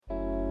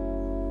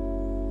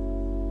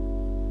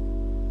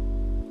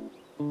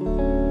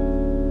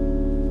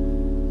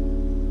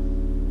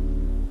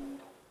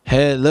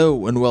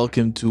Hello and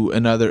welcome to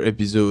another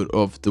episode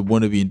of The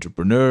Wannabe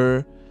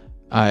Entrepreneur.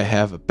 I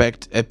have a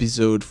packed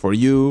episode for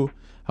you.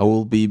 I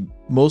will be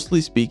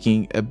mostly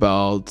speaking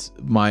about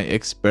my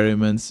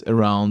experiments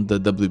around the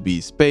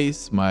WB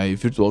space, my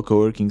virtual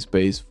co-working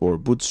space for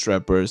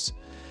bootstrappers.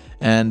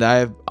 And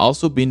I've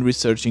also been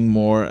researching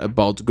more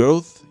about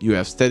growth. You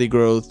have steady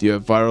growth, you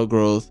have viral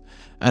growth,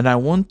 and I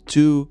want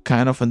to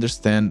kind of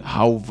understand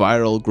how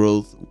viral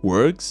growth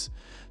works.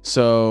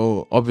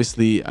 So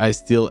obviously I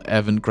still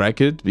haven't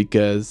cracked it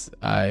because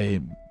I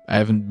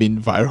haven't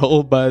been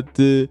viral, but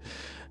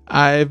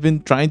I've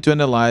been trying to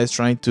analyze,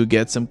 trying to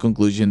get some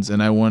conclusions,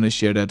 and I want to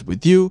share that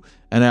with you.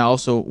 And I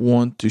also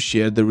want to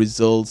share the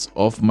results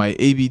of my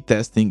A/B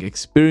testing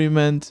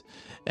experiment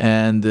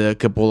and a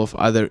couple of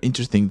other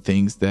interesting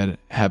things that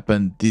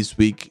happened this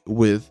week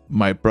with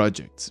my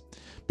projects.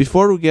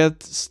 Before we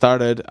get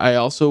started, I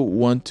also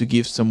want to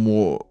give some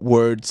more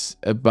words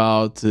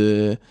about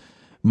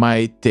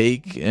my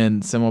take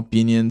and some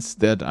opinions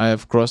that I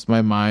have crossed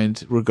my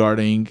mind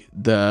regarding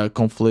the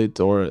conflict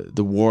or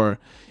the war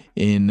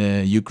in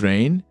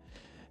Ukraine.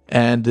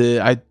 And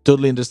I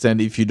totally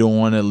understand if you don't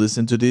want to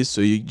listen to this,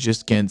 so you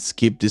just can't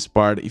skip this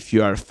part if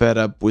you are fed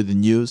up with the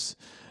news.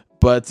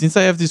 But since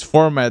I have this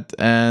format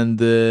and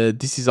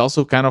this is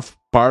also kind of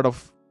part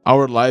of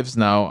our lives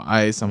now,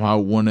 I somehow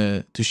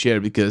wanted to share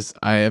because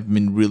I have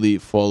been really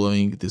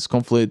following this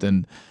conflict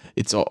and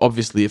it's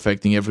obviously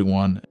affecting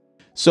everyone.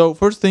 So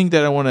first thing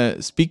that I want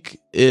to speak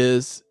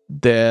is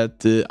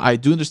that I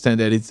do understand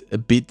that it's a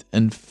bit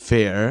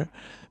unfair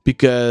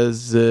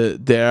because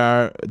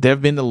there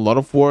have been a lot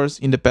of wars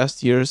in the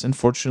past years,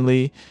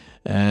 unfortunately,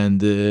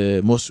 and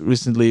most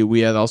recently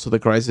we had also the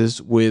crisis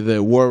with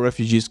war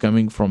refugees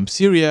coming from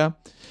Syria,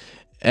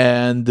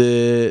 and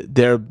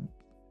there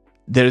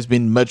has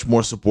been much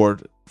more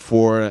support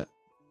for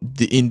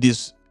in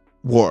this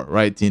war,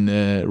 right, in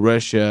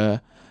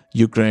Russia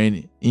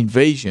Ukraine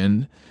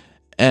invasion.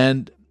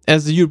 And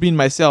as a European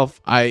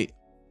myself, I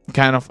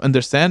kind of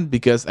understand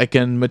because I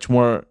can much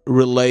more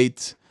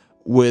relate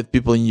with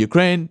people in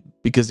Ukraine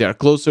because they are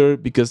closer,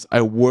 because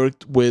I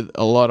worked with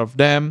a lot of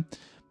them.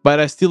 But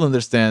I still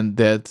understand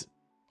that,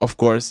 of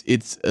course,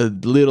 it's a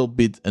little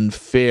bit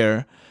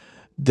unfair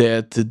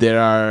that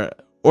there are,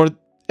 or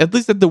at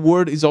least that the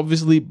word is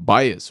obviously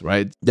biased,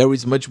 right? There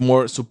is much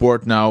more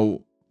support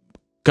now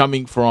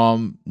coming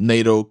from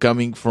NATO,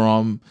 coming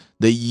from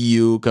the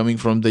EU, coming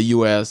from the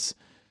US,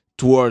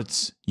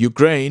 towards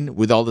Ukraine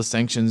with all the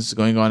sanctions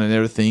going on and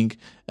everything,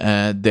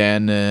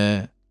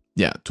 than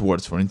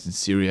towards, for instance,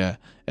 Syria,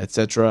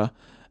 etc.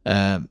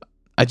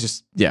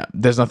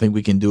 There's nothing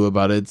we can do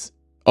about it.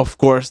 Of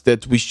course,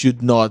 that we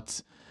should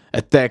not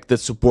attack the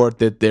support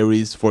that there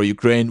is for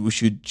Ukraine. We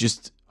should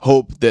just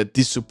hope that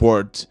this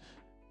support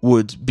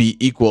would be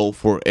equal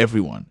for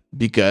everyone,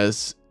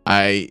 because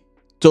I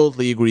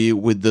totally agree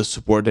with the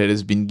support that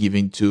has been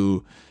given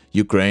to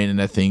Ukraine, and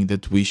I think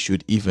that we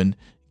should even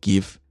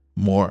give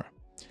more.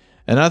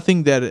 Another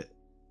thing that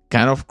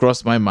kind of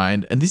crossed my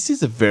mind, and this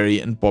is a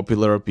very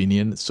unpopular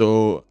opinion,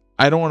 so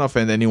I don't want to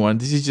offend anyone.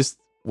 This is just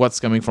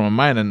what's coming from my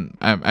mind, and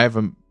I have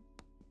a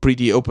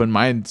pretty open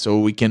mind, so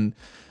we can,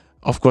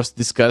 of course,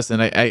 discuss,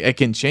 and I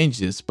can change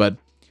this. But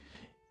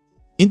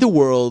in the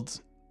world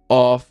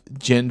of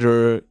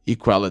gender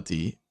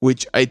equality,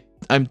 which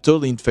I'm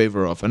totally in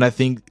favor of, and I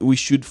think we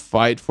should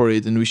fight for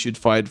it, and we should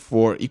fight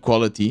for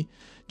equality,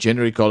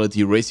 gender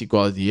equality, race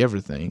equality,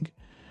 everything.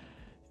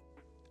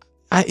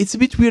 It's a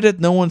bit weird that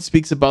no one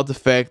speaks about the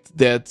fact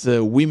that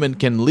women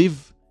can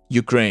leave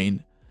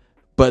Ukraine,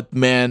 but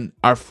men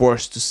are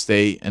forced to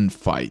stay and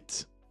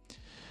fight.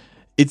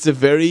 It's a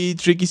very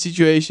tricky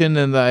situation,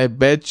 and I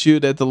bet you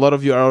that a lot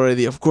of you are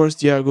already, of course,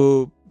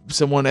 Thiago,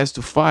 someone has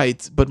to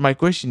fight, but my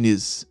question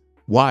is,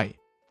 why?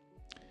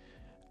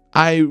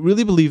 I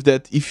really believe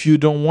that if you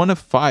don't want to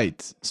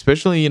fight,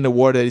 especially in a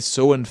war that is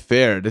so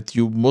unfair that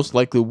you most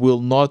likely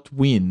will not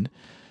win,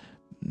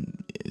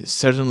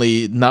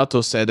 certainly NATO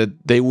said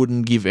that they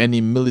wouldn't give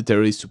any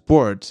military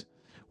support.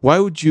 Why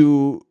would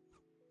you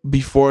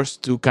be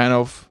forced to kind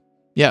of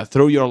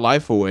throw your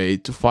life away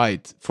to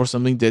fight for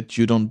something that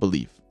you don't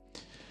believe?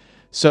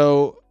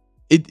 So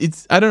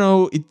it's I don't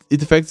know,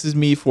 it affects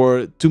me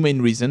for two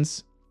main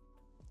reasons.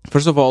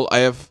 First of all, I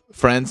have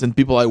friends and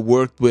people I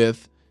worked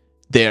with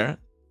there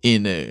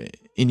in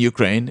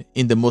Ukraine,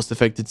 in the most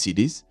affected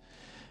cities,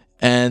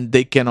 and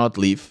they cannot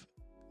leave.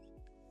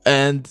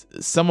 And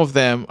some of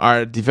them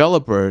are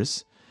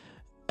developers,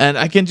 and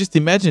I can just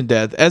imagine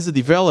that as a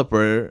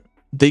developer,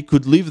 they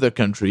could leave the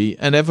country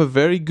and have a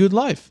very good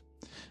life.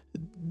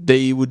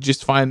 They would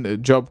just find a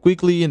job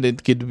quickly and they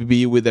could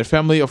be with their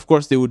family. Of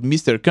course, they would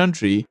miss their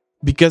country,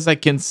 because I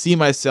can see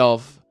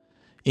myself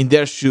in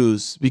their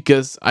shoes,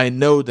 because I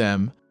know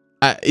them.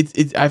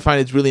 I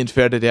find it really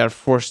unfair that they are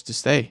forced to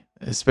stay,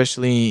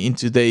 especially in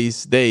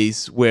today's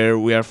days where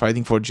we are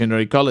fighting for gender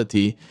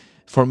equality.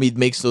 For me, it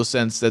makes no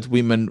sense that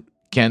women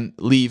can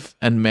leave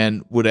and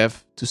men would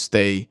have to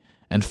stay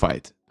and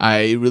fight.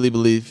 I really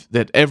believe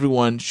that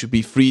everyone should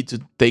be free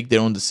to take their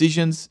own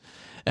decisions,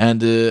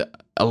 and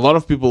a lot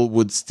of people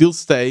would still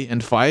stay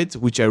and fight,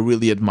 which I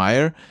really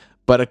admire,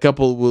 but a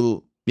couple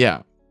will, yeah,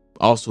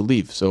 also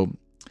leave. So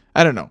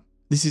I don't know.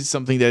 This is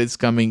something that is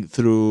coming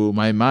through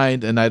my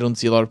mind, and I don't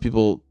see a lot of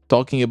people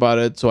talking about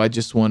it. So I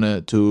just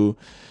wanted to,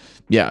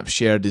 yeah,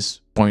 share this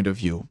point of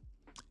view.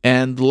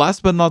 And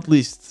last but not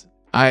least,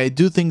 I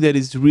do think that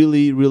it's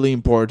really, really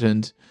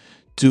important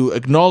to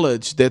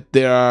acknowledge that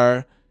there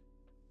are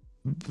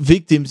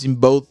victims in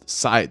both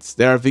sides.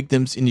 There are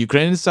victims in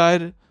Ukrainian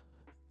side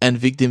and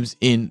victims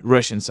in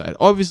Russian side.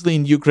 Obviously,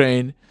 in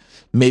Ukraine,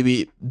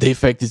 maybe the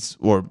effect is,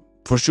 or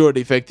for sure,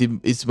 the effect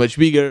is much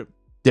bigger.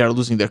 They are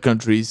losing their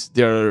countries.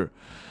 They're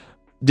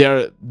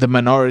the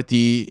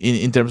minority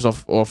in terms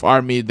of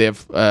army. They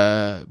have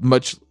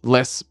much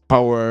less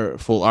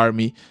powerful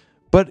army.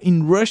 But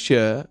in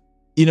Russia,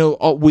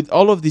 with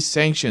all of these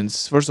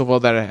sanctions, first of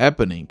all, that are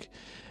happening,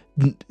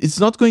 it's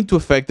not going to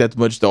affect that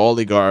much the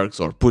oligarchs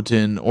or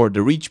Putin or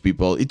the rich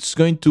people. It's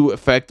going to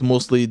affect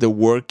mostly the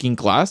working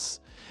class.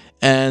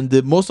 And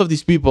most of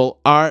these people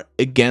are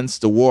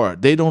against the war.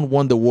 They don't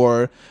want the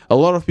war. A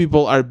lot of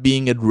people are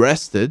being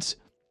arrested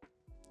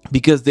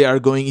because they are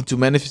going into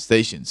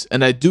manifestations.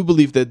 And I do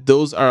believe that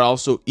those are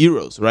also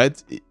heroes,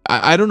 right?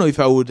 I don't know if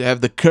I would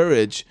have the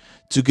courage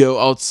to go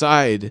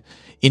outside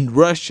in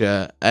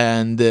Russia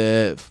and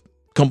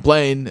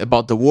complain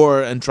about the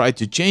war and try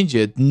to change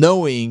it,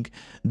 knowing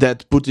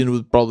that Putin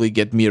would probably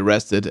get me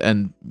arrested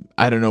and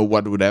I don't know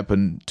what would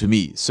happen to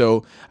me.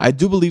 So I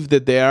do believe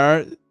that they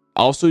are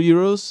also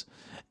heroes.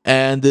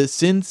 And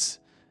since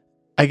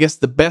I guess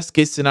the best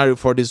case scenario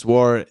for this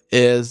war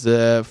is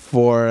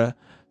for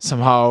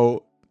somehow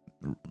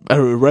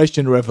a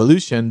Russian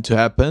revolution to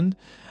happen,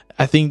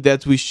 I think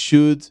that we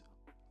should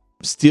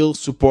still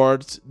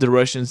support the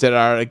Russians that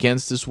are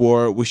against this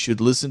war. We should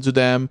listen to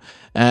them.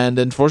 And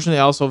unfortunately,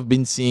 I also have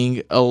been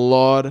seeing a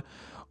lot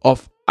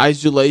of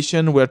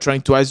isolation. We're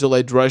trying to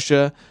isolate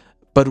Russia,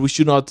 but we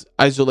should not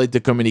isolate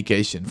the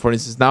communication. For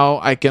instance, now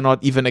I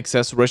cannot even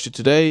access Russia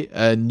Today,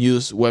 a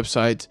news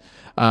website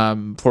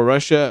for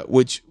Russia,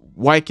 which,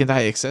 why can't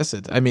I access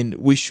it? I mean,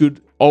 we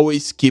should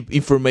always keep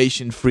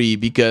information free,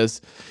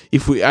 because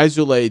if we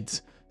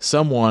isolate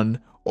someone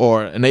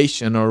or a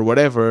nation or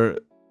whatever,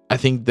 I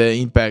think the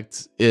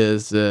impact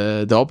is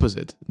the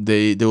opposite.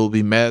 They will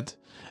be mad,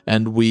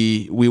 and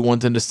we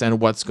won't understand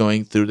what's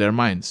going through their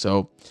minds.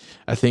 So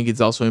I think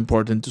it's also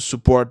important to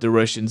support the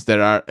Russians that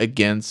are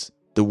against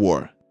the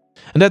war.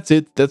 And that's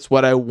it. That's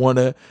what I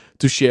wanted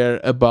to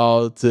share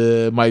about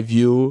my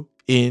view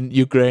in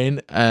Ukraine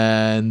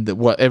and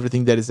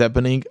everything that is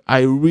happening.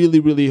 I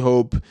really, really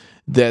hope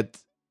that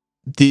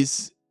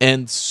this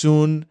ends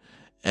soon.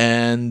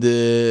 And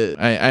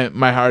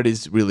my heart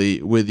is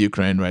really with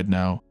Ukraine right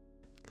now.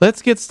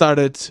 Let's get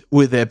started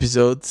with the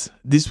episode.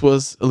 This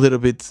was a little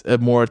bit a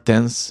more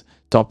tense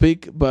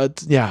topic,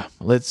 but yeah,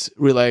 let's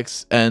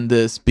relax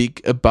and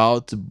speak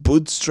about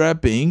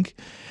bootstrapping.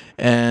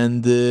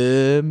 And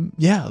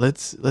yeah,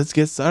 let's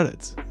get started.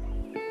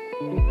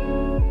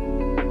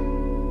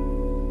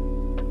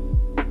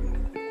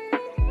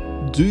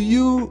 Do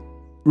you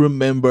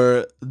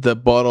remember the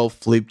bottle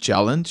flip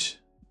challenge?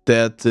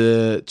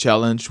 That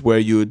challenge where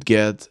you would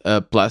get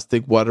a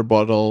plastic water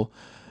bottle,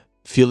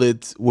 fill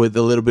it with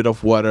a little bit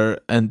of water,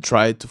 and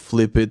try to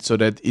flip it so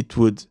that it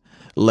would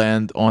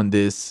land on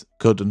this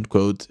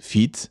quote-unquote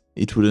feet.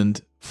 It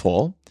wouldn't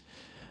fall.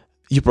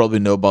 You probably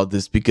know about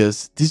this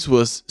because this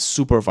was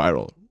super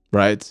viral,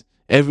 right?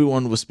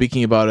 Everyone was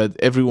speaking about it.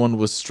 Everyone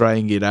was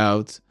trying it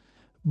out.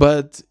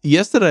 But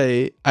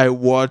yesterday, I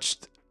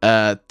watched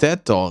a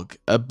TED Talk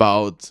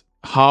about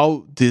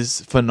how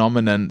this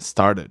phenomenon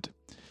started.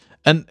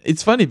 And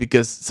it's funny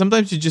because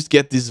sometimes you just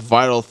get these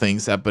viral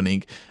things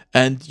happening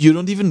and you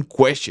don't even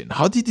question,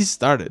 how did this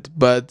started?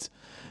 But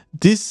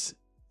this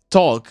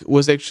talk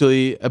was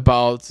actually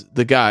about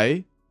the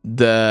guy,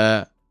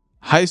 the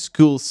high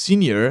school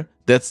senior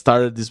that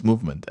started this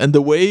movement. And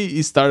the way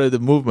he started the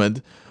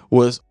movement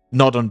was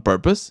not on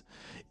purpose.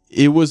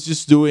 It was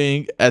just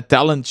doing a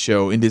talent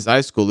show in this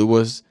high school. It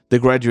was the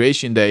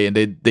graduation day, and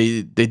they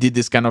did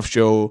this kind of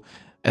show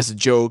as a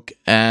joke,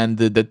 and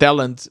the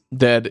talent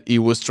that he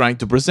was trying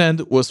to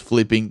present was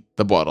flipping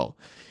the bottle.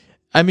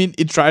 I mean,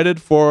 he tried it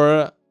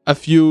for a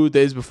few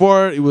days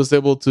before. He was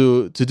able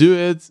to do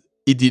it.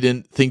 He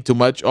didn't think too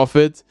much of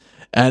it,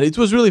 and it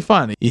was really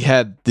fun. He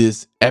had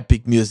this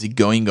epic music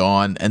going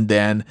on, and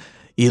then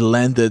he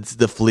landed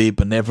the flip,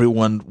 and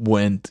everyone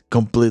went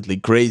completely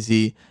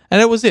crazy. And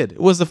that was it.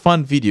 It was a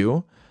fun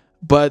video,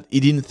 but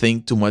he didn't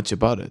think too much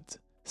about it.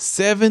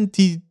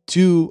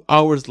 72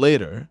 hours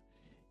later,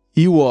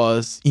 he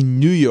was in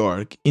New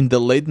York in the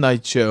late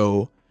night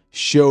show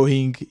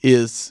showing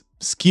his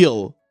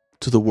skill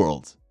to the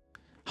world.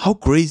 How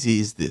crazy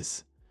is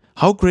this?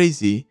 How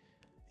crazy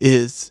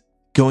is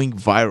going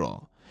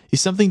viral?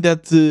 It's something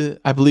that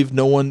I believe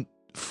no one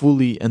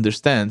fully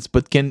understands,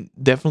 but can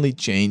definitely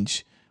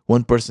change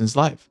one person's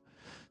life.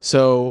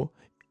 So,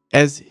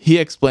 as he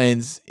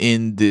explains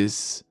in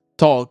this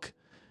talk,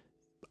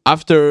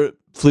 after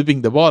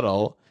flipping the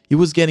bottle, he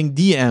was getting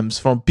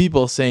DMs from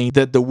people saying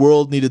that the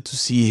world needed to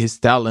see his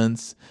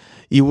talents.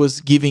 He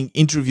was giving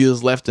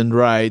interviews left and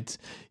right.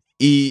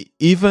 He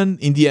even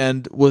in the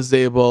end was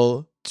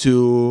able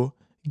to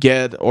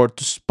get or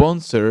to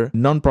sponsor a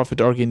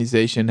non-profit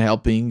organization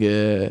helping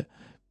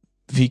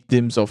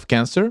victims of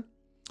cancer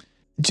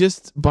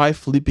just by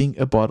flipping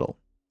a bottle.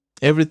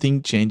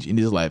 Everything changed in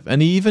his life.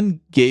 And he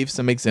even gave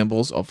some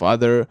examples of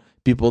other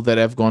people that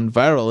have gone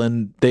viral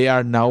and they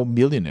are now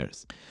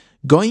millionaires.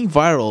 Going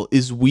viral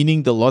is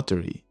winning the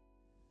lottery.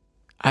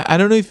 I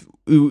don't know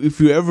if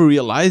you ever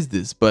realize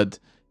this, but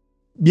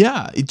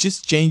yeah, it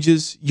just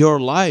changes your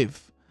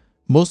life.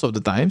 Most of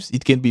the times,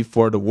 it can be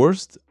for the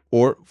worst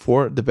or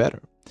for the better.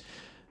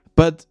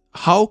 But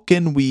how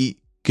can we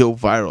go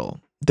viral?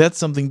 That's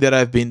something that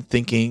I've been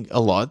thinking a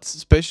lot,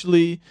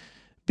 especially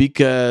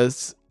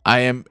because I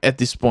am at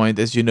this point,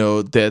 as you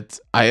know, that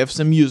I have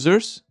some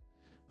users,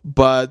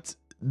 but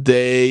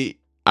they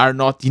are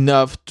not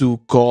enough to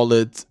call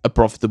it a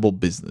profitable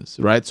business,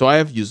 right? So I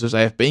have users,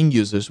 I have paying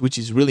users, which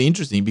is really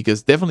interesting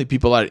because definitely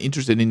people are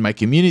interested in my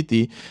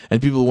community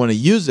and people want to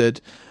use it.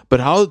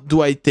 But how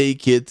do I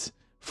take it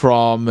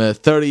from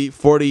 30,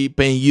 40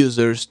 paying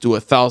users to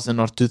 1,000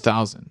 or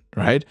 2,000,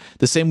 right?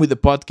 The same with the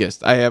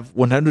podcast. I have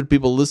 100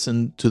 people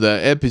listen to the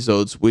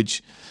episodes,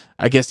 which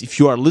I guess if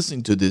you are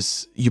listening to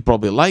this, you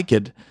probably like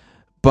it.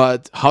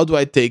 But how do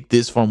I take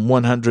this from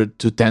 100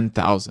 to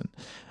 10,000?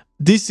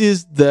 This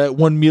is the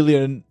 $1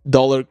 million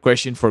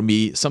question for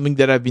me, something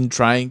that I've been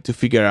trying to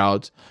figure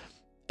out.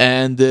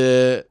 And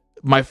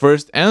my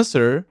first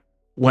answer,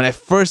 when I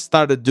first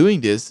started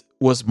doing this,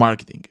 was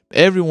marketing.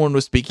 Everyone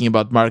was speaking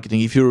about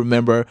marketing. If you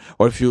remember,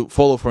 or if you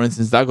follow, for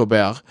instance,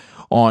 Dagobert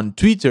on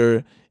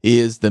Twitter,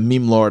 is the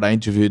meme lord. I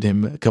interviewed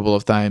him a couple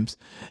of times.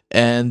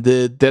 And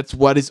that's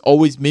what is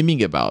always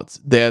memeing about,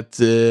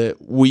 that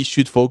we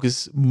should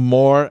focus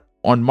more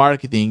on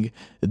marketing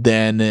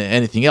than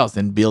anything else,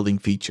 than building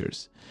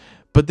features.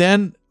 But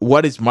then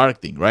what is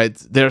marketing, right?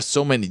 There are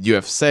so many. You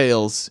have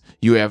sales,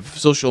 you have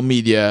social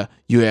media,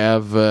 you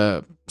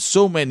have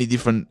so many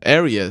different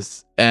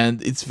areas,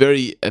 and it's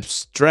very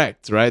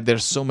abstract, right?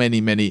 There's so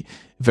many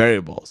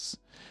variables.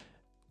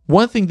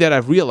 One thing that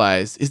I've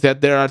realized is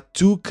that there are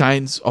two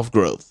kinds of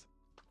growth.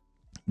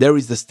 There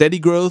is the steady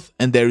growth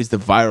and there is the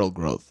viral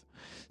growth.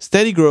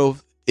 Steady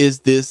growth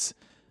is this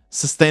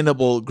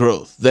sustainable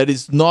growth that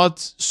is not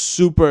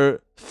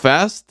super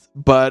fast,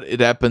 but it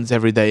happens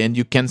every day and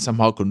you can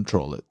somehow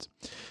control it.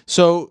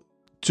 So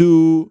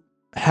to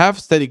have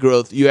steady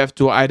growth, you have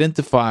to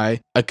identify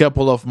a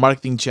couple of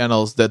marketing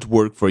channels that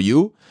work for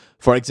you.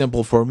 For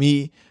example, for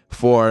me,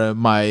 for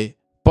my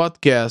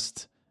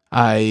podcast,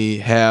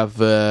 I have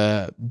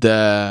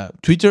the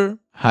Twitter,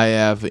 I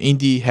have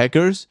Indie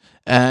Hackers,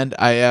 and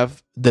I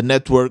have the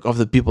network of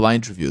the people I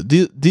interview.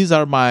 These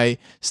are my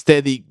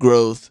steady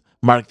growth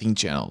marketing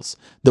channels.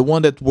 The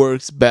one that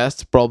works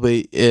best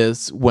probably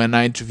is when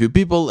I interview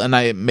people and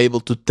I am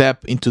able to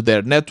tap into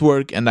their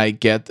network and I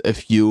get a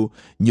few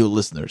new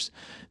listeners.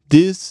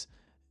 This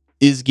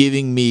is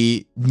giving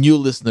me new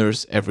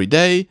listeners every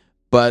day,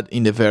 but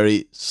in a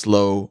very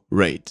slow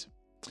rate.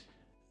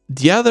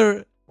 The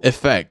other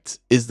effect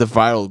is the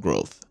viral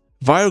growth.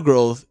 Viral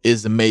growth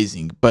is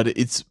amazing, but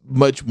it's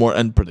much more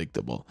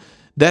unpredictable.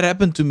 That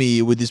happened to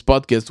me with this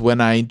podcast when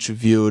I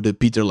interviewed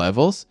Peter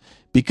Levels,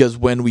 because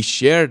when we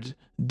shared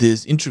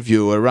this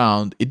interview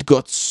around, it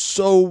got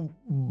so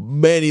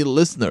many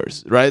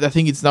listeners, right? I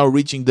think it's now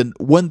reaching the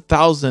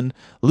 1,000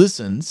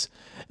 listens.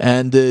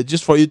 And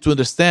just for you to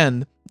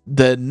understand,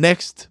 the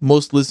next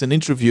most listened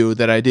interview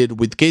that I did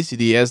with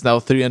KCD has now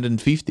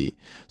 350.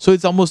 So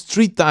it's almost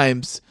 3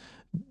 times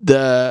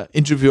the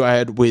interview I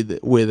had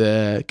with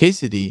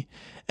KCD.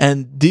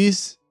 And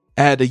this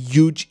had a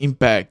huge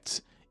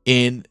impact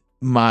in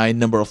my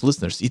number of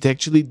listeners. It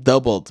actually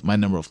doubled my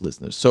number of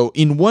listeners. So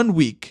in 1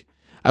 week,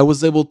 I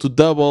was able to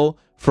double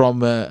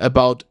from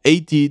about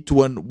 80 to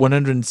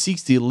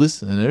 160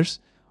 listeners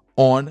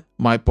on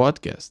my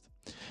podcast.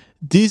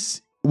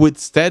 This, with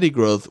steady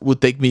growth, would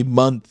take me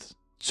months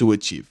to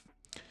achieve.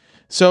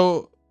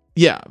 So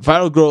yeah,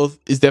 viral growth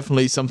is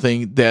definitely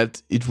something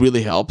that it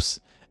really helps.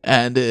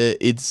 And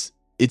it's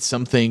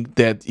something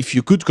that if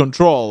you could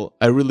control,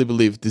 I really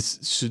believe this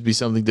should be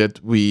something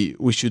that we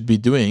should be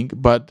doing,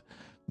 but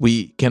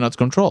we cannot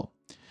control.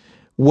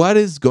 What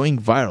is going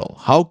viral?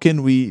 How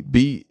can we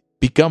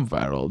become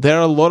viral? There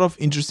are a lot of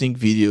interesting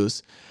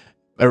videos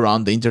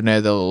around the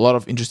internet, a lot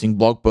of interesting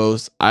blog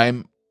posts.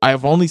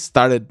 I've only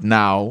started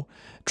now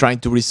trying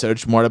to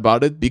research more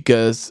about it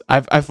because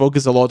I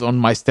focus a lot on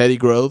my steady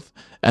growth,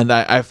 and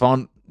I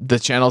found the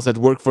channels that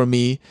work for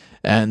me.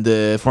 And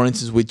for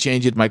instance, with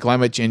Change It, my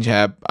climate change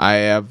app, I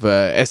have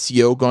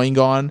SEO going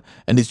on,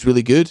 and it's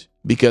really good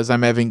because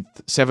I'm having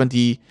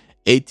 70,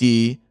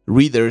 80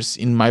 readers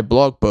in my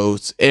blog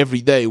posts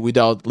every day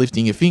without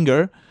lifting a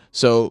finger.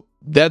 So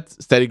that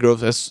steady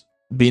growth has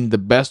been the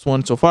best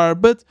one so far.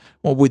 But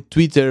with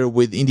Twitter,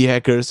 with Indie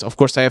Hackers, of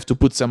course I have to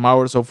put some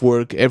hours of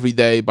work every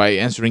day by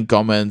answering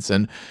comments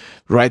and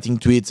writing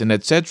tweets and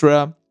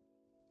etc.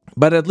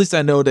 But at least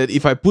I know that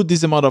if I put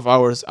this amount of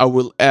hours, I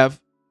will have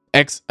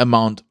X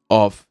amount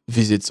of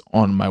visits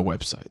on my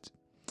website.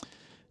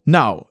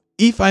 Now,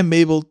 if I'm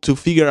able to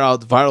figure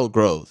out viral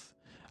growth,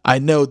 I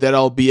know that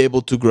I'll be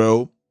able to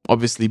grow,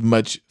 obviously,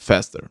 much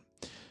faster.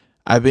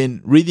 I've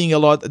been reading a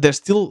lot. There's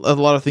still a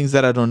lot of things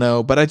that I don't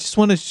know, but I just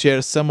want to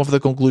share some of the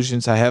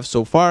conclusions I have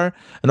so far.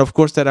 And of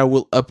course, that I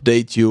will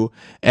update you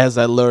as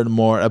I learn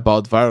more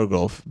about viral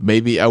growth.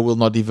 Maybe I will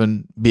not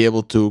even be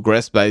able to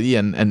grasp the idea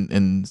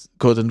and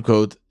quote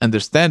unquote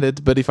understand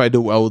it, but if I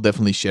do, I will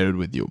definitely share it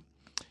with you.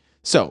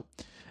 So,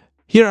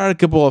 here are a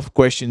couple of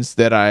questions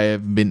that I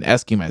have been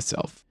asking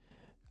myself.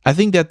 I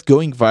think that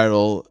going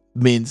viral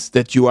means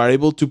that you are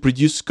able to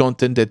produce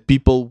content that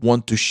people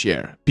want to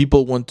share,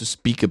 people want to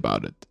speak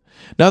about it.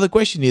 Now, the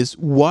question is,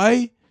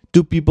 why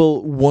do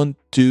people want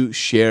to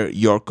share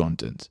your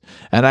content?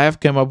 And I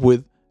have come up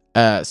with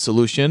a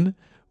solution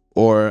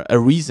or a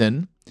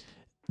reason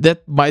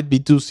that might be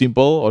too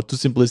simple or too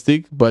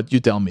simplistic, but you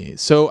tell me.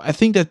 So I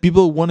think that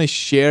people want to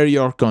share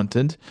your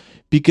content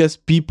because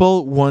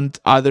people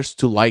want others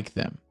to like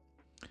them.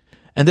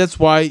 And that's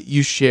why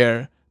you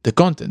share the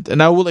content.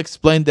 And I will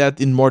explain that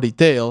in more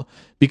detail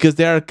because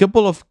there are a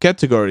couple of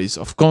categories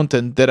of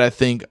content that I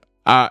think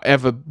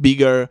have a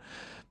bigger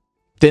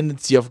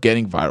tendency of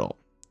getting viral.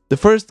 The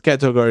first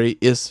category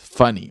is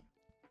funny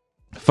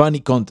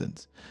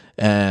content.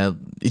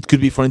 It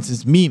could be, for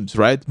instance, memes,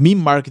 right? Meme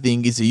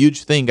marketing is a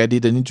huge thing. I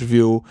did an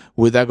interview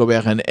with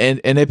Dagobert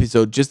and an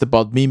episode just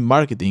about meme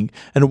marketing.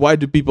 And why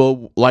do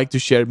people like to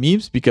share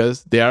memes?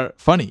 Because they are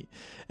funny.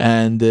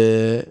 And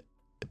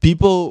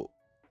people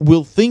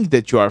will think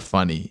that you are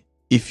funny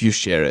if you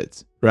share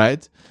it,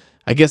 right?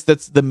 I guess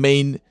that's the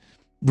main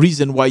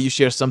reason why you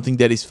share something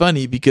that is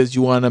funny, because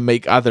you want to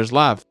make others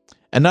laugh.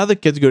 Another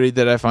category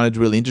that I found it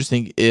really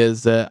interesting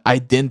is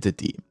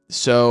identity.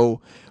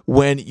 So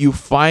when you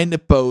find a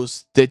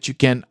post that you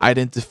can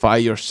identify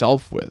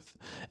yourself with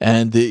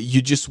and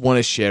you just want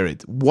to share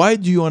it. Why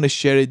do you want to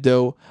share it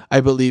though? I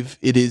believe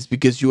it is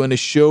because you want to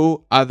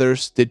show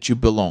others that you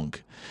belong.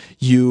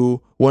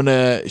 You want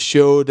to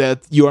show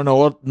that you are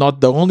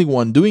not the only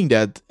one doing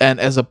that. And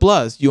as a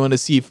plus, you want to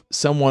see if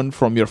someone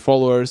from your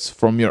followers,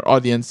 from your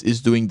audience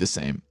is doing the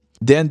same.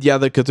 Then the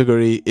other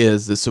category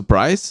is the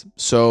surprise.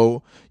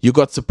 So you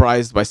got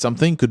surprised by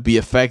something, could be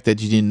a fact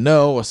that you didn't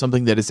know or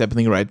something that is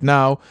happening right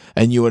now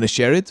and you want to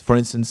share it. For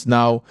instance,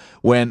 now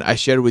when I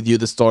shared with you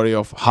the story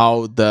of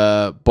how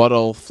the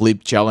bottle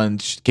flip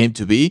challenge came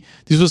to be,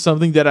 this was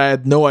something that I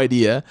had no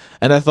idea.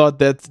 And I thought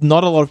that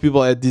not a lot of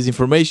people had this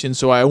information.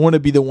 So I want to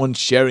be the one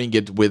sharing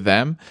it with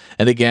them.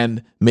 And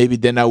again, maybe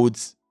then I would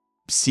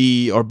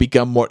see or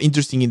become more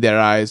interesting in their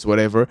eyes,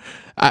 whatever.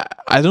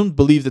 I don't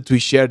believe that we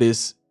share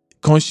this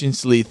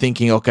consciously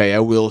thinking, okay, I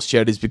will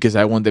share this because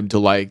I want them to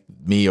like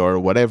me or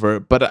whatever.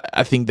 But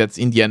I think that's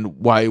in the end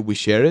why we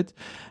share it.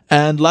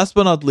 And last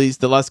but not least,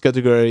 the last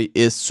category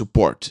is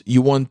support.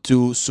 You want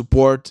to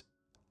support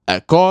a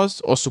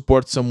cause or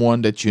support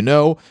someone that you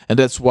know, and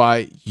that's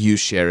why you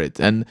share it.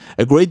 And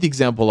a great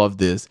example of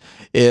this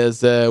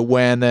is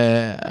when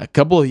a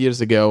couple of years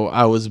ago,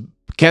 I was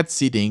cat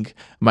sitting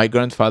my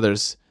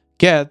grandfather's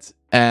cat,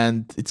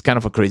 and it's kind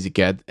of a crazy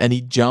cat, and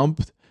he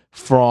jumped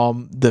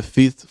from the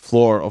 5th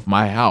floor of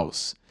my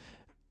house.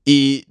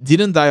 He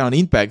didn't die on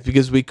impact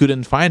because we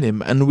couldn't find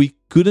him, and we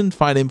couldn't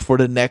find him for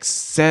the next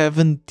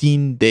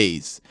 17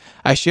 days.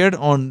 I shared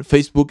on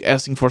Facebook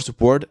asking for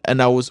support,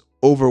 and I was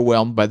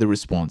overwhelmed by the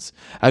response.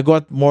 I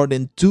got more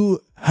than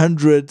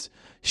 200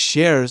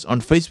 shares on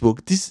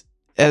Facebook. This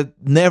had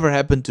never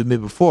happened to me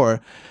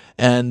before,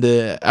 and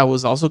I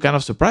was also kind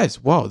of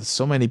surprised. Wow, there's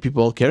so many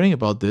people caring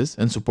about this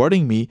and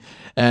supporting me.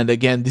 And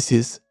again, this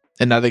is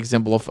another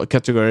example of a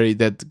category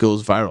that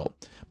goes viral.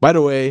 By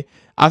the way,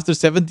 after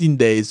 17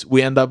 days,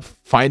 we end up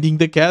finding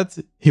the cat.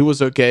 He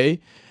was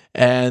okay,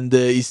 and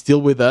he's still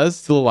with us,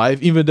 still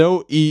alive, even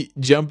though he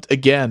jumped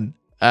again,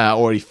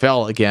 or he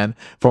fell again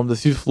from the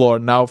 5th floor,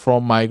 now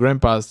from my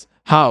grandpa's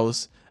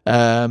house,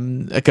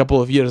 a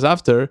couple of years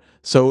after.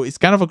 So it's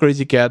kind of a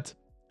crazy cat.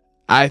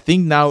 I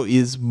think now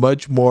is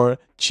much more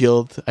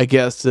chilled. I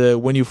guess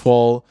when you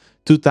fall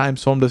 2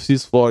 times from the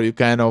 5th floor, you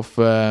kind of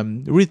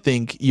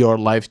rethink your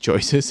life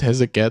choices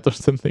as a cat or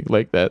something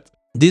like that.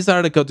 These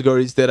are the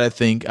categories that I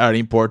think are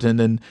important.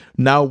 And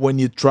now when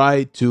you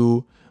try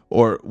to,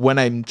 or when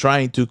I'm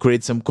trying to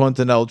create some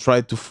content, I'll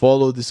try to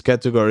follow these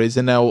categories,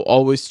 and I'll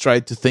always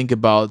try to think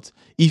about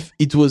if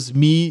it was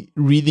me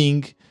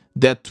reading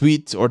that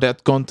tweet or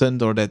that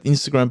content or that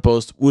Instagram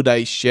post, would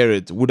I share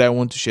it? Would I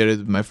want to share it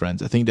with my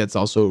friends? I think that's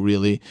also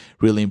really,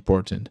 really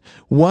important.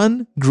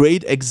 One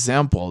great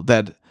example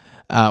that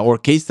or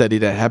case study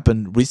that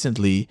happened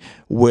recently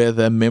with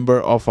a member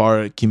of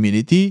our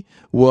community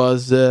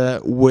was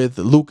with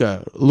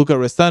Luca. Luca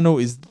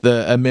Restano is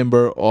a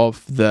member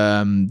of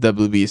the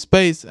WB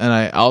Space, and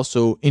I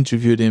also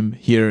interviewed him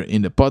here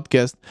in the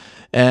podcast.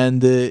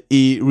 And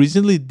he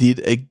recently did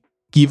a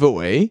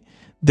giveaway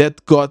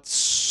that got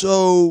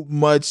so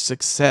much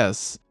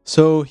success.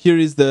 So here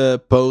is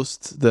the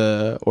post,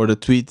 or the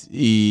tweet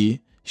he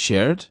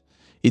shared.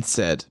 It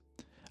said,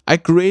 I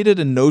created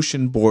a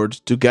Notion board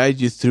to guide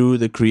you through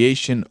the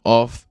creation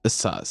of a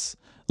SaaS.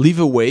 Leave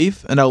a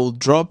wave and I will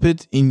drop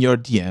it in your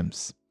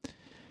DMs.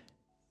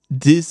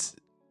 this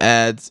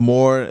adds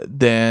more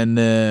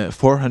than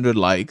 400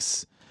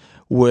 likes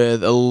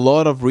with a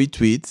lot of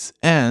retweets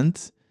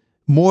and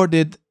more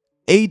than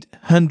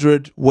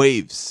 800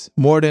 waves,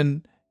 more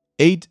than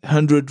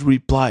 800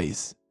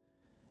 replies.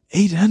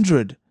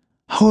 800!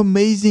 How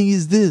amazing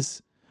is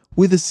this?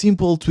 With a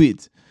simple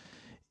tweet.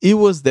 It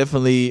was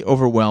definitely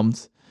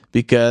overwhelmed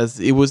because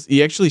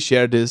he actually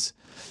shared this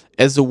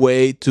as a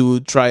way to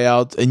try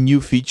out a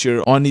new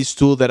feature on his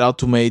tool that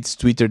automates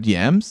Twitter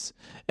DMs,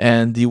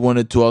 and he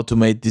wanted to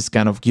automate this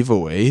kind of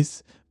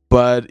giveaways,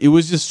 but he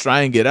was just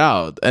trying it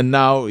out, and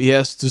now he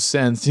has to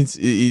send, since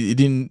he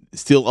didn't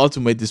still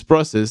automate this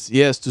process, he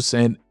has to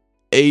send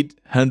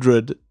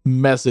 800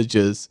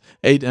 messages,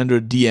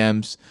 800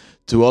 DMs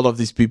to all of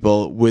these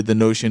people with the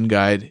Notion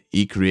guide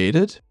he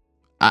created.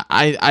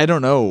 I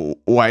don't know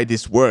why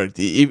this worked.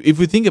 If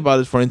we think about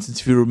it, for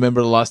instance, if you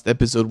remember the last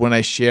episode when I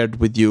shared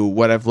with you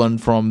what I've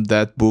learned from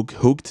that book,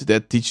 Hooked,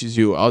 that teaches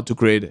you how to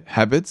create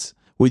habits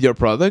with your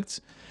products,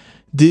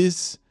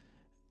 this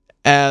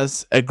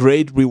as a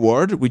great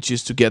reward, which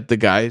is to get the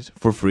guide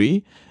for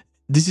free.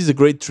 This is a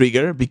great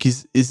trigger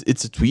because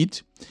it's a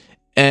tweet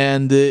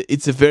and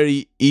it's a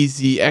very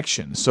easy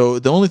action. So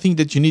the only thing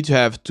that you need to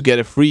have to get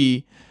a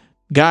free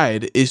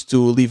guide is to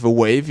leave a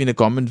wave in a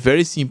comment,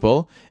 very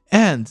simple.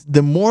 And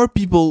the more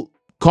people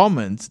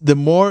comment, the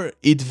more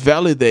it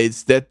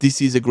validates that this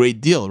is a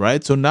great deal,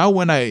 right? So now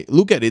when I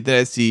look at it and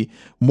I see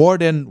more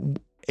than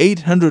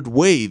 800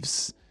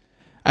 waves,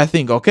 I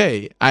think,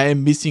 okay, I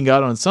am missing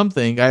out on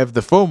something. I have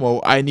the FOMO.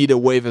 I need a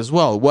wave as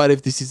well. What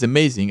if this is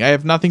amazing? I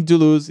have nothing to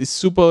lose. It's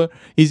super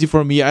easy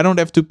for me. I don't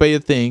have to pay a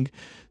thing.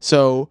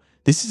 So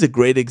this is a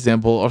great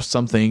example of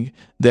something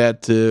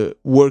that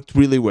worked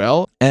really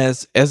well.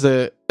 As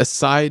a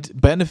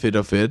side benefit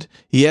of it,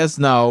 he has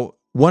now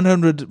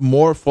 100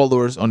 more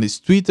followers on his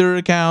Twitter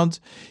account.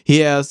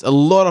 He has a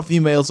lot of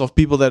emails of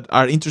people that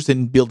are interested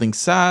in building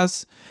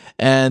SaaS,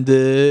 and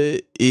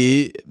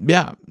he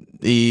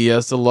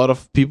has a lot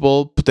of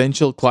people,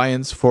 potential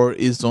clients for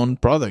his own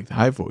product,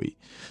 Hivoi.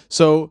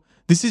 So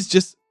this is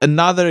just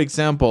another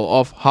example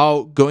of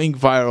how going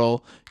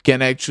viral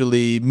can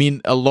actually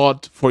mean a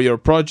lot for your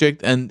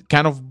project and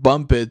kind of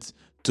bump it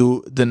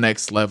to the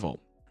next level.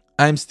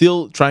 I'm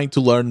still trying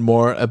to learn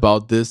more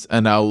about this,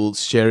 and I will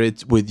share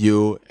it with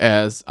you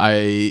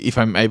if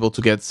I'm able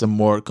to get some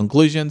more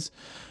conclusions.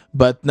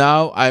 But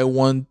now I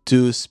want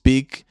to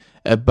speak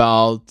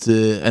about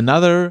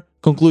another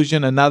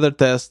conclusion, another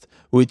test,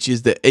 which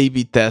is the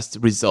A/B test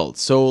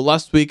results. So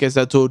last week, as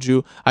I told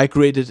you, I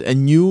created a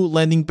new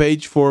landing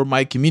page for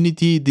my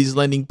community. This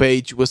landing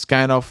page was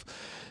kind of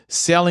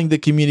selling the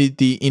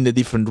community in a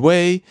different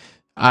way.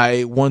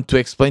 I want to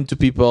explain to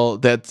people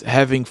that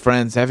having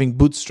friends, having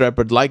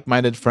bootstrapped,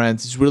 like-minded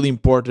friends is really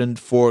important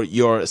for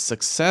your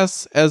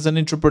success as an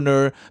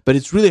entrepreneur, but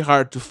it's really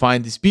hard to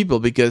find these people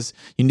because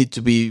you need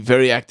to be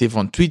very active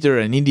on Twitter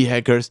and Indie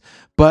Hackers,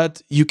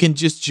 but you can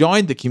just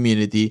join the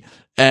community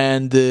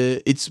and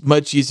it's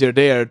much easier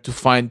there to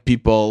find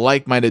people,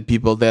 like-minded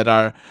people that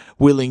are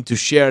willing to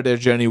share their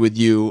journey with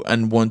you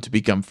and want to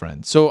become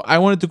friends. So I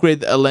wanted to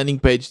create a landing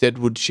page that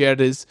would share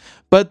this,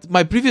 but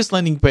my previous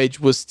landing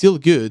page was still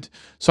good.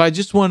 So I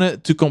just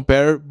wanted to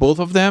compare both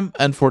of them,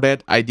 and for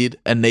that I did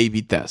an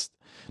A/B test.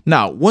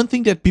 Now, one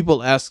thing that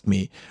people asked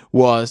me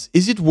was,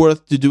 is it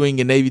worth to doing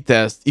an A/B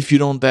test if you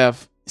don't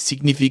have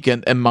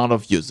significant amount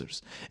of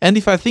users? And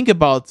if I think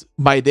about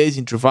my days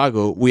in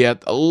Trivago, we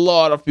had a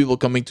lot of people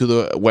coming to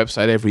the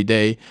website every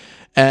day,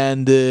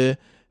 and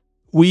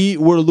we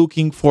were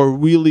looking for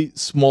really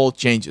small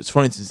changes.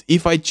 For instance,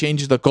 if I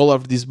change the color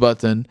of this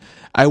button,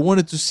 I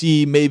wanted to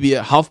see maybe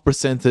a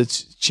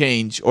 0.5%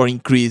 change or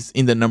increase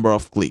in the number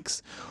of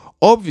clicks.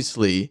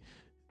 Obviously,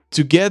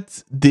 to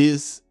get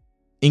this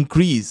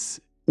increase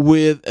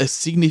with a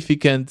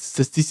significant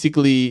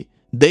statistically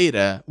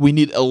data, we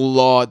need a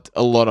lot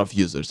of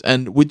users.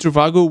 And with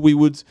Trivago, we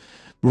would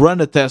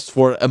run a test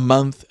for a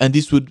month, and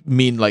this would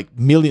mean like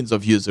millions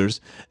of users,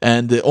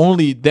 and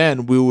only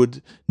then we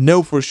would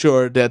know for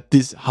sure that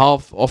this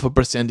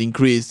 0.5%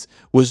 increase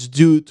was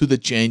due to the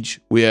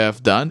change we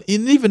have done.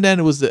 And even then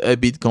it was a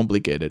bit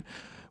complicated.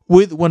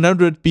 With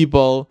 100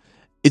 people,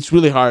 it's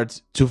really hard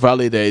to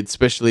validate,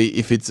 especially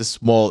if it's a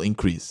small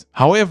increase.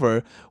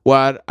 However,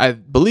 what I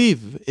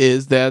believe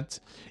is that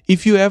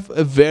if you have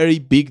a very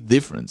big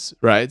difference,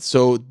 right?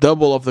 So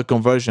double of the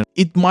conversion,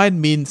 it might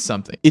mean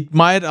something. It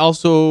might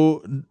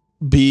also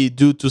be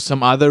due to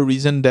some other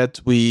reason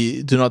that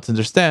we do not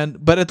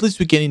understand, but at least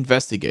we can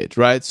investigate,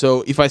 right?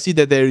 So if I see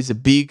that there is a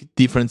big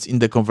difference in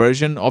the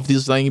conversion of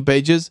these landing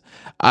pages,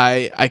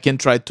 I can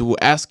try to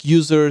ask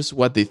users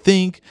what they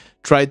think,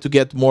 try to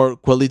get more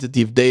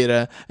qualitative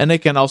data, and I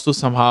can also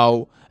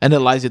somehow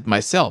analyze it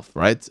myself,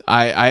 right?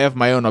 I have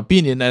my own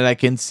opinion, and I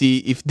can see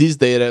if this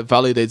data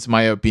validates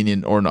my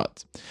opinion or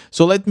not.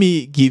 So let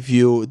me give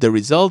you the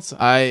results.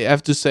 I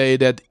have to say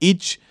that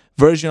each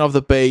version of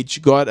the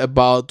page got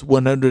about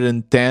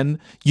 110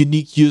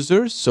 unique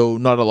users, so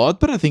not a lot,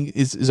 but I think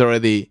is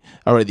already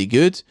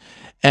good.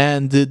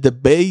 and the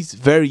base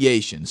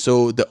variation.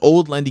 So the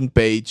old landing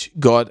page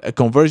got a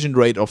conversion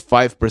rate of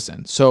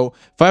 5%. So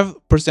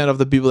 5% of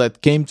the people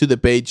that came to the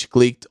page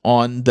clicked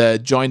on the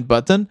join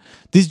button.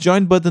 This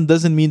join button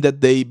doesn't mean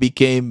that they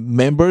became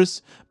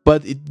members,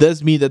 but it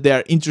does mean that they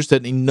are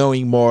interested in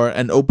knowing more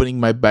and opening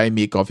my Buy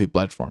Me a Coffee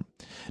platform.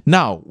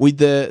 Now, with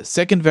the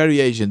second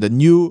variation, the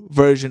new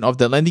version of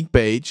the landing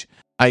page,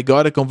 I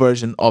got a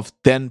conversion of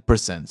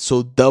 10%,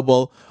 so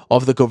double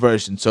of the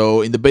conversion.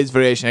 So in the base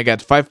variation, I got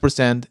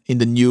 5%. In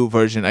the new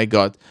version, I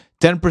got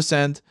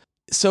 10%.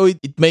 So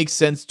it makes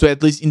sense to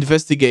at least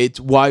investigate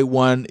why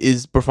one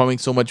is performing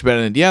so much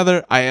better than the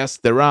other. I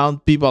asked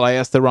around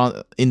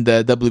in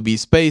the WB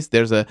space.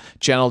 There's a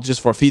channel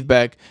just for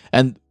feedback,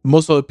 and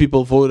most of the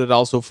people voted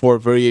also for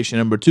variation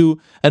number 2.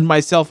 And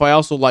myself, I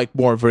also like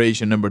more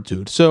variation number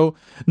 2. So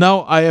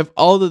now I have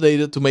all the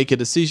data to make a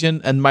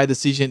decision, and my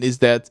decision is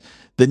that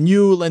the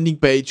new landing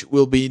page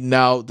will be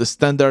now the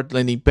standard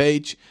landing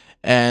page.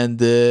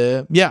 And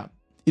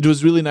it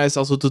was really nice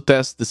also to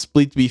test the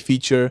split B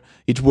feature.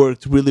 It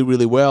worked really,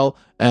 really well.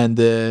 And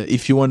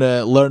if you want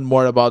to learn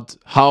more about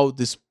how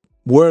this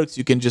works,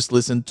 you can just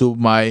listen to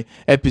my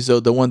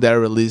episode, the one that I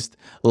released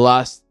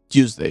last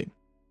Tuesday.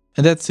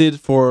 And that's it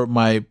for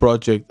my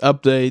project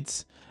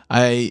updates.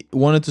 I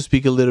wanted to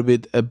speak a little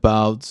bit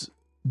about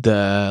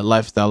the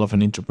lifestyle of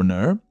an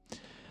entrepreneur.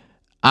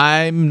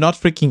 I'm not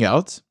freaking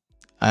out.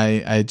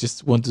 I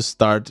just want to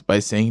start by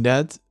saying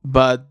that.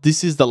 But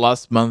this is the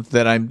last month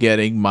that I'm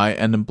getting my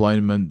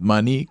unemployment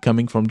money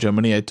coming from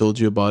Germany. I told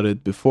you about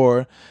it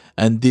before.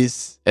 And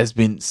this has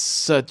been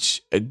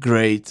such a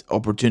great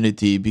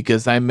opportunity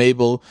because I'm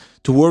able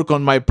to work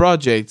on my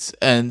projects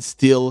and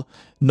still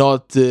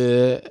not...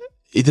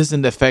 it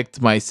doesn't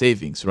affect my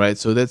savings, right?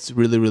 So that's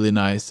really, really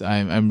nice.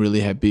 I'm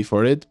really happy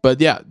for it. But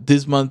yeah,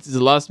 this month is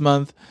the last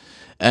month.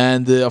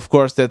 And of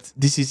course, that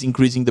this is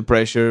increasing the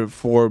pressure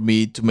for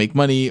me to make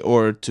money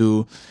or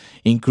to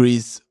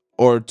increase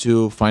or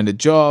to find a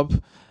job.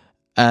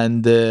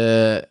 And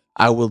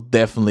I will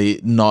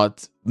definitely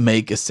not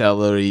make a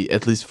salary,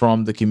 at least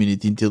from the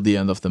community, until the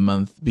end of the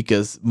month,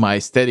 because my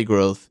steady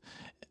growth,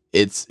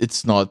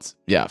 it's not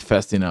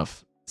fast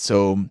enough.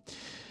 So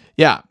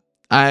yeah,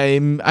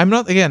 I'm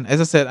not, again,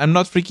 as I said, I'm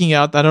not freaking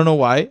out. I don't know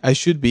why. I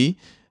should be.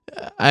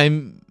 I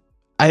don't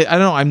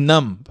know. I'm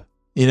numb.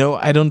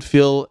 I don't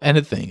feel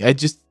anything. I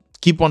just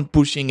keep on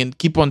pushing and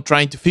keep on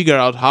trying to figure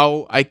out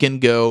how I can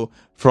go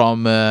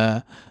from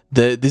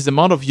this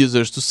amount of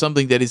users to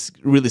something that is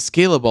really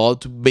scalable,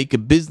 to make a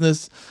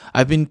business.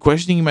 I've been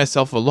questioning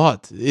myself a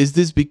lot. Is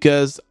this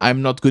because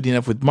I'm not good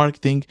enough with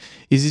marketing?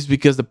 Is this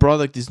because the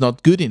product is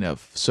not good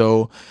enough?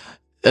 So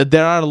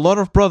there are a lot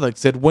of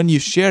products that when you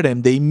share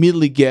them, they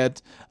immediately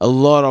get a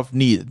lot of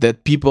need,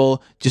 that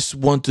people just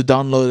want to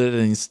download it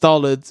and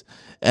install it.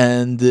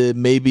 And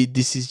maybe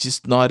this is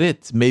just not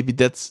it. Maybe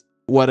that's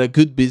what a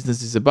good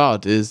business is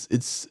about.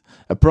 It's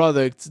a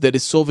product that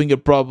is solving a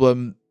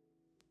problem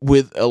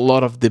with a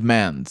lot of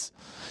demands.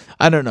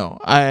 I don't know.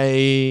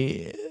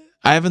 I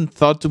haven't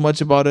thought too much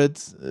about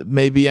it.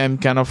 Maybe I'm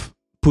kind of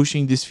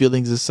pushing these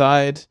feelings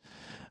aside.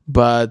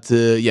 But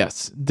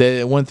yes,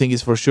 the one thing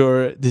is for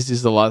sure, this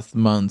is the last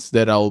month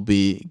that I'll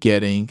be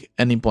getting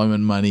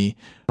unemployment money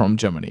from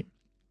Germany.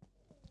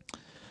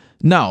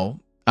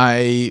 Now,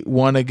 I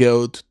want to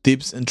go to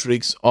tips and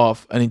tricks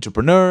of an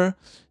entrepreneur.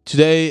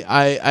 Today,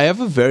 I have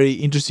a very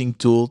interesting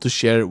tool to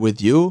share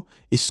with you.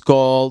 It's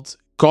called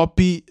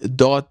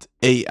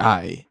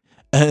Copy.ai.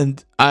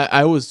 And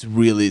I was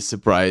really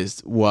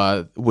surprised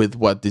with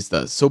what this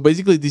does. So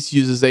basically, this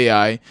uses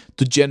AI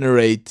to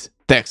generate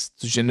text,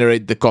 to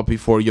generate the copy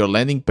for your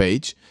landing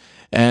page.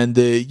 And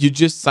you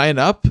just sign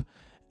up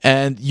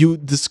and you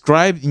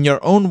describe in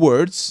your own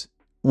words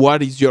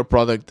what is your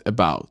product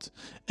about.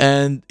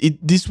 And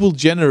this will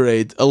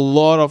generate a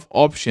lot of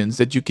options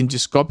that you can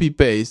just copy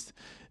paste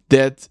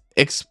that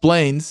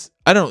explains,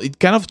 I don't know, it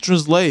kind of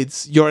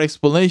translates your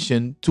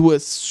explanation to a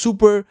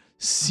super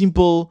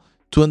simple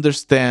to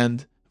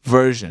understand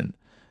version.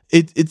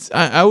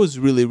 I was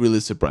really, really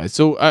surprised.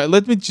 So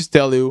let me just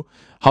tell you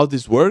how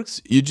this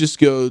works. You just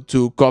go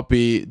to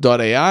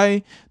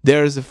copy.ai.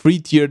 There's a free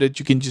tier that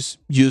you can just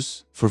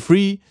use for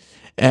free.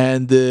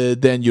 And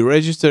then you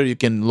register. You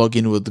can log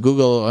in with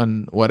Google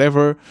and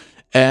whatever.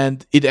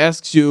 And it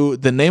asks you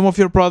the name of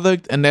your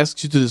product and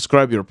asks you to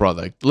describe your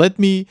product. Let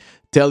me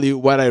tell you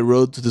what I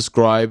wrote to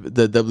describe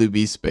the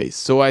WB space.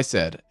 So I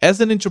said, as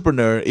an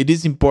entrepreneur, it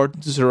is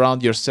important to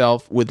surround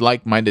yourself with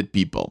like-minded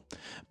people.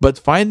 But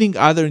finding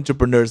other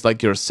entrepreneurs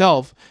like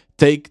yourself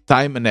take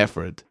time and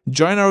effort.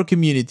 Join our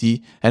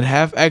community and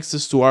have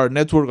access to our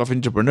network of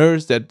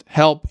entrepreneurs that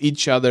help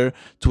each other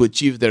to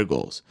achieve their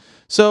goals.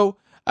 So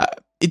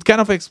it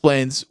kind of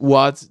explains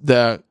what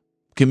the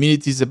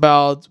community is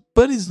about,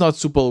 but it's not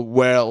super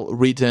well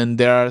written.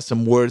 There are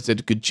some words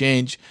that could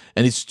change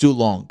and it's too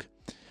long.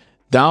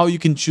 Now you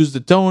can choose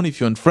the tone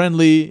if you want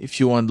friendly, if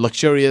you want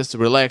luxurious,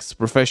 relaxed,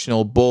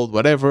 professional, bold,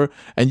 whatever,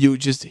 and you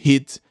just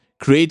hit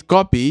create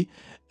copy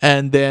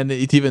And then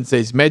it even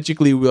says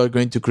magically we are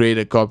going to create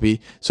a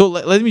copy. So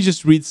let me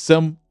just read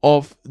some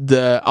of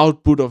the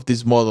output of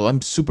this model.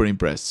 I'm super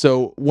impressed.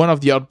 So one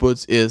of the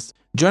outputs is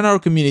join our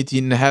community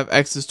and have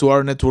access to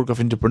our network of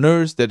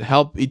entrepreneurs that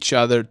help each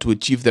other to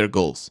achieve their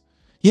goals.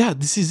 Yeah,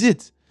 this is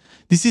it.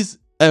 This is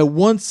a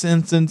one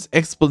sentence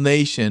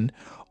explanation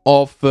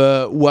of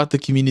what the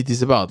community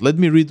is about. Let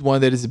me read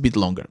one that is a bit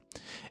longer.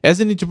 As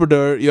an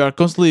entrepreneur, you are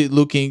constantly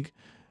looking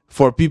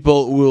for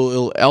people who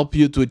will help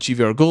you to achieve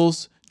your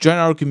goals. Join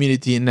our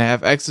community and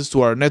have access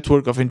to our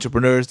network of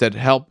entrepreneurs that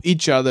help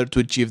each other to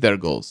achieve their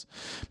goals.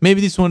 Maybe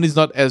this one is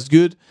not as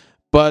good,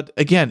 but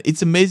again,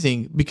 it's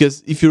amazing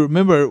because if you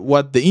remember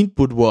what the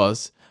input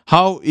was,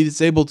 how it is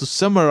able to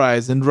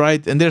summarize and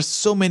write, and there's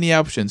so many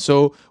options.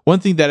 So one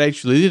thing that I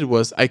actually did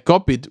was I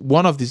copied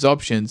one of these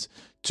options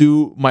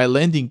to my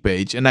landing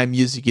page and I'm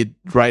using it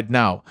right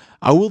now.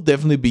 I will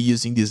definitely be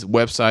using this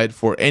website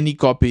for any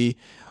copy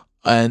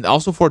and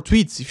also for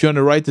tweets. If you want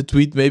to write a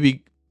tweet,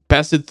 maybe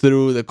pass it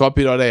through the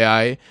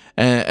copy.ai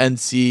and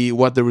see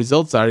what the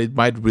results are. It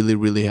might really,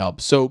 really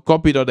help. So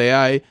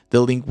copy.ai,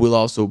 the link will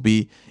also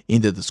be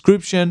in the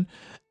description.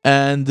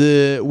 And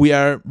we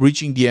are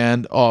reaching the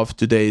end of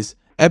today's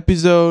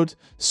episode.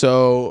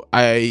 So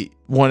I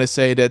want to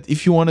say that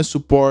if you want to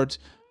support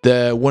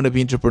the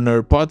Wannabe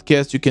Entrepreneur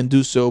podcast, you can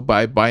do so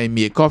by buying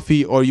me a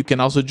coffee, or you can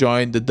also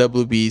join the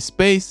WB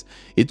Space.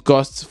 It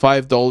costs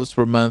 $5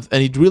 per month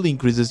and it really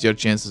increases your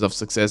chances of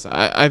success.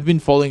 I've been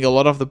following a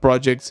lot of the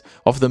projects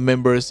of the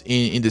members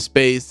in the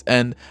space,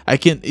 and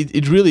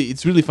it's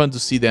really fun to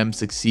see them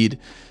succeed.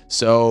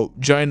 So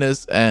join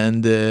us,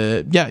 and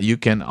you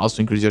can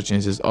also increase your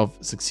chances of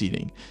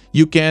succeeding.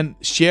 You can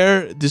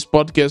share this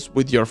podcast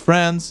with your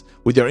friends,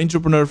 with your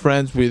entrepreneur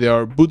friends, with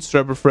your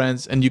bootstrapper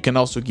friends, and you can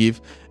also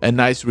give a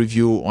nice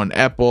review on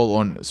Apple,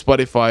 on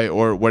Spotify,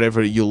 or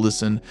wherever you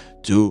listen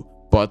to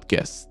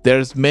podcasts.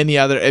 There's many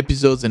other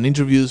episodes and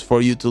interviews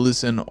for you to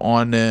listen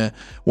on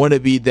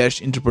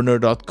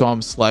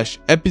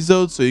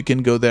wannabe-entrepreneur.com/episode, so you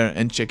can go there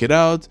and check it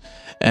out.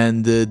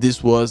 And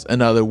this was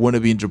another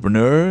Wannabe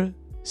Entrepreneur.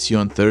 See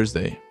you on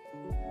Thursday.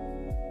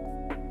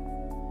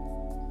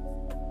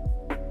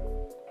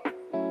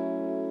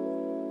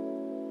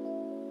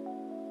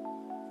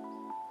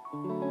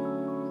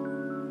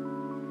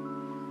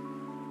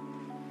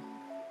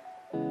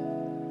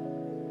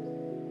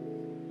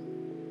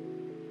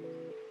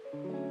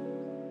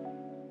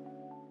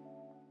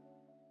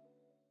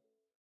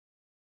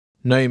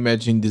 Now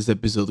imagine this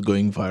episode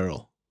going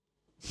viral.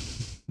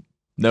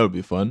 That would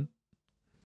be fun.